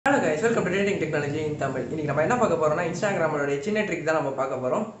guys, welcome to trending technology in Tamil. இன்னைக்கு நம்ம என்ன பார்க்க போறோம்னா இன்ஸ்டாகிராமோட சின்ன ட்ரிக் தான் நம்ம பார்க்க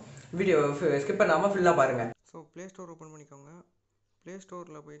போறோம். வீடியோ ஸ்கிப் பண்ணாம ஃபுல்லா பாருங்க. ப்ளே ஸ்டோர் ஓப்பன் பண்ணிக்கோங்க. ப்ளே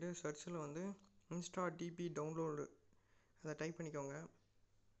ஸ்டோரில் போய்ட்டு சர்ச்சில் வந்து இன்ஸ்டா டிபி டவுன்லோடு அதை டைப் பண்ணிக்கோங்க.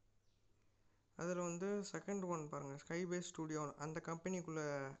 அதில் வந்து செகண்ட் ஒன் பாருங்கள், ஸ்கை பேஸ் ஸ்டுடியோ, அந்த கம்பெனிக்குள்ளே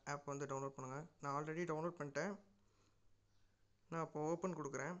ஆப் வந்து டவுன்லோட் பண்ணுங்கள். நான் ஆல்ரெடி டவுன்லோட் பண்ணிட்டேன். நான் இப்போ ஓப்பன்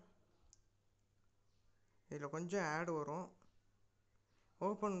கொடுக்குறேன். இதில் கொஞ்சம் ஆட் வரும்.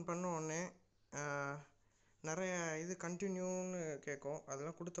 ஓப்பன் பண்ண உடனே நிறைய இது கண்டினியூன்னு கேட்கும்.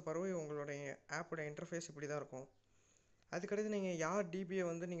 அதெல்லாம் கொடுத்த பிறகு உங்களுடைய ஆப்போட இன்டர்ஃபேஸ் இப்படி தான் இருக்கும். அதுக்கடுத்து நீங்கள் யார் டிபியை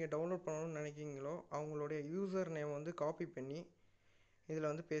வந்து நீங்கள் டவுன்லோட் பண்ணணும்னு நினைக்கிங்களோ அவங்களுடைய யூசர் நேம் வந்து காப்பி பண்ணி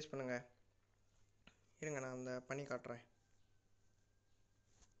இதில் வந்து பேஸ்ட் பண்ணுங்கள். இருங்க, நான் அந்த பண்ணி காட்டுறேன்.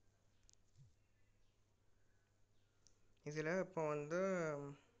 இதில் இப்போ வந்து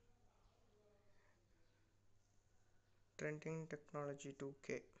ட்ரெண்டிங் டெக்னாலஜி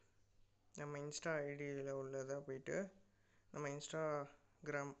 2K நம்ம இன்ஸ்டா ஐடியில் உள்ளதை போய்ட்டு நம்ம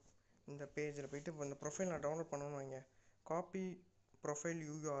இன்ஸ்டாகிராம் இந்த பேஜில் போய்ட்டு இப்போ இந்த ப்ரொஃபைல் நான் டவுன்லோட் பண்ணணும்னு வைங்க. காப்பி ப்ரொஃபைல்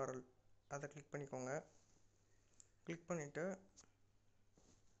யூஆர்எல் அதை கிளிக் பண்ணிக்கோங்க. கிளிக் பண்ணிவிட்டு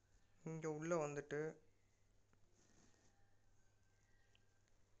இங்கே உள்ளே வந்துட்டு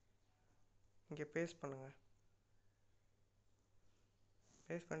இங்கே பேஸ்ட் பண்ணுங்கள்.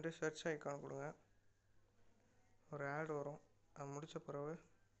 பேஸ்ட் பண்ணிட்டு சர்ச் ஐக்கான் கொடுங்க. ஒரு ஆட் வரும். அது முடித்த பிறகு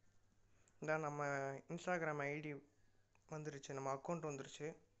இதான் நம்ம இன்ஸ்டாகிராம் ஐடி வந்துருச்சு, நம்ம அக்கௌண்ட் வந்துருச்சு.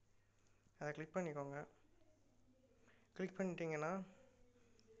 அதை கிளிக் பண்ணிக்கோங்க. கிளிக் பண்ணிட்டீங்கன்னா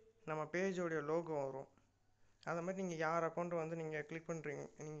நம்ம பேஜோடைய லோகோ வரும். அதை மாதிரி நீங்கள் யார் அக்கௌண்ட்டு வந்து நீங்கள் கிளிக் பண்ணுறீங்க,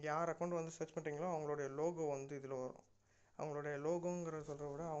 நீங்கள் யார் அக்கௌண்ட் வந்து சர்ச் பண்ணுறீங்களோ அவங்களுடைய லோகோ வந்து இதில் வரும். அவங்களுடைய லோகோங்கிறத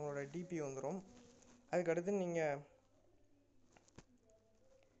சொல்கிறத விட அவங்களோட டிபி வந்துடும்.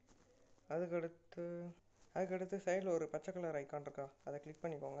 அதுக்கடுத்து சைடில் ஒரு பச்சை கலர் ஐக்கான் இருக்கா, அதை கிளிக்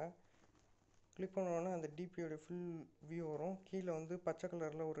பண்ணிக்கோங்க. கிளிக் பண்ணோன்னா அந்த டிபியோட ஃபுல் வியூ வரும். கீழே வந்து பச்சை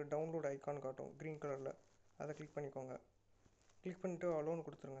கலரில் ஒரு டவுன்லோட் ஐக்கான் காட்டும், க்ரீன் கலரில். அதை கிளிக் பண்ணிக்கோங்க. கிளிக் பண்ணிவிட்டு அலோன்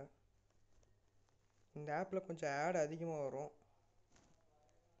கொடுத்துருங்க. இந்த ஆப்பில் கொஞ்சம் ஆட் அதிகமாக வரும்,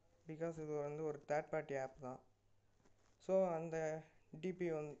 பிகாஸ் இது வந்து ஒரு தேர்ட் பார்ட்டி ஆப் தான். ஸோ அந்த டிபி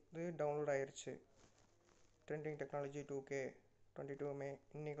வந்து டவுன்லோட் ஆயிடுச்சு. ட்ரெண்டிங் டெக்னாலஜி 2K 22 மே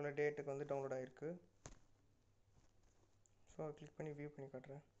இன்றைக்குள்ள டேட்டுக்கு வந்து டவுன்லோட் ஆகிருக்கு. ஸோ கிளிக் பண்ணி வியூ பண்ணி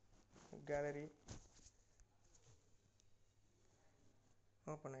காட்டுறேன். கேலரி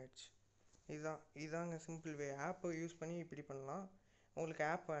ஓப்பன் ஆயிடுச்சு. இதாங்க சிம்பிள் வே. ஆப்பை யூஸ் பண்ணி இப்படி பண்ணலாம். உங்களுக்கு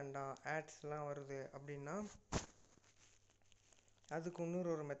ஆப் வேண்டாம், ஆட்ஸ்லாம் வருது அப்படின்னா அதுக்கு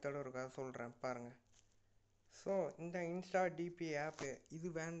இன்னொரு மெத்தடும் இருக்குது, அதை சொல்கிறேன் பாருங்கள். ஸோ இந்த இன்ஸ்டா டிபி ஆப்பு இது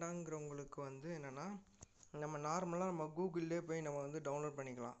வேண்டாங்கிறவங்களுக்கு வந்து என்னென்னா, நம்ம நார்மலாக நம்ம கூகுள்லே போய் நம்ம வந்து டவுன்லோட்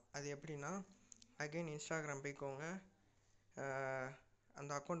பண்ணிக்கலாம். அது எப்படின்னா, அகெயின் இன்ஸ்டாகிராம் போய்க்கோங்க.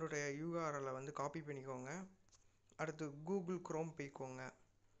 அந்த அக்கௌண்ட்டோடைய யூஆர்எல்லை வந்து காப்பி பண்ணிக்கோங்க. அடுத்து கூகுள் குரோம் போய்க்கோங்க.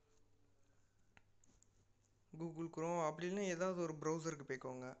 கூகுள் குரோம் அப்படி இல்லைன்னா ஏதாவது ஒரு ப்ரௌசருக்கு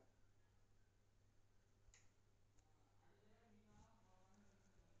போய்க்கோங்க.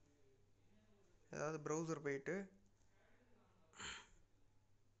 ஏதாவது ப்ரௌசர் போயிட்டு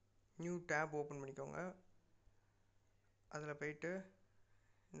நியூ டேப் ஓப்பன் பண்ணிக்கோங்க. அதில் போயிட்டு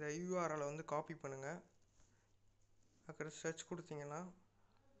இந்த யூஆர்எல்லை வந்து காப்பி பண்ணுங்கள். அப்புறம் சர்ச் கொடுத்தீங்கன்னா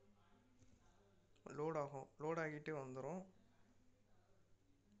லோட் ஆகும். லோட் ஆகிட்டு வந்துடும்.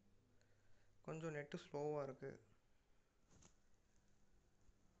 கொஞ்சம் நெட்டு ஸ்லோவாக இருக்குது.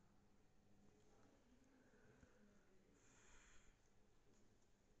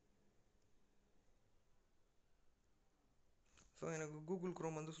 ஸோ எனக்கு கூகுள்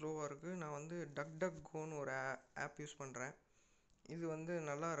குரோம் வந்து ஸ்லோவாக இருக்குது. நான் வந்து டக்டக்கோன்னு ஒரு ஆப் யூஸ் பண்ணுறேன். இது வந்து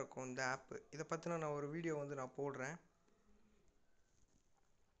நல்லா இருக்கும் இந்த ஆப்பு. இதை பற்றின நான் ஒரு வீடியோ வந்து நான் போடுறேன்.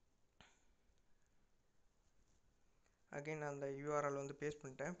 அகைன் நான் அந்த யூஆர்எல் வந்து பேஸ்ட்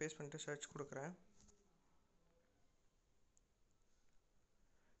பண்ணிட்டு சர்ச் கொடுக்குறேன்.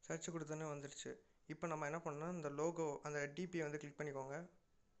 சர்ச் கொடுத்தோன்னே வந்துடுச்சு. இப்போ நம்ம என்ன பண்ணோம், இந்த லோகோ அந்த டிபியை வந்து கிளிக் பண்ணிக்கோங்க.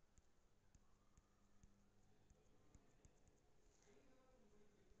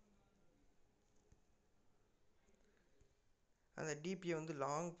 அந்த டிபியை வந்து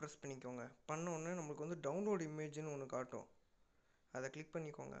லாங் ப்ரெஸ் பண்ணிக்கோங்க. பண்ணோன்னே நம்மளுக்கு வந்து டவுன்லோட் இமேஜ்னு ஒன்று காட்டும். அதை கிளிக்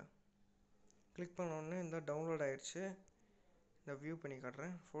பண்ணிக்கோங்க. கிளிக் பண்ணோடனே இந்த டவுன்லோட் ஆயிடுச்சு. இந்த வியூ பண்ணி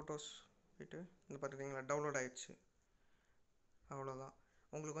காட்டுறேன். ஃபோட்டோஸ் போய்ட்டு இந்த பார்த்துக்கிங்களா டவுன்லோட் ஆயிடுச்சு. அவ்வளோதான்.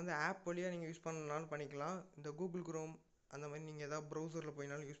 உங்களுக்கு வந்து ஆப் வழியாக நீங்கள் யூஸ் பண்ணனாலும் பண்ணிக்கலாம். இந்த கூகுள் குரோம் அந்த மாதிரி நீங்கள் எதாவது ப்ரௌசரில்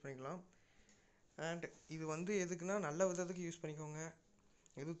போயினாலும் யூஸ் பண்ணிக்கலாம். அண்ட் இது வந்து எதுக்குன்னா நல்ல விதத்துக்கு யூஸ் பண்ணிக்கோங்க.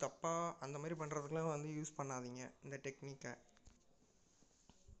 எதுவும் தப்பாக அந்த மாதிரி பண்ணுறதுக்குலாம் வந்து யூஸ் பண்ணாதீங்க இந்த டெக்னிக்கை.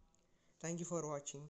 தேங்க்யூ ஃபார் வாட்சிங்.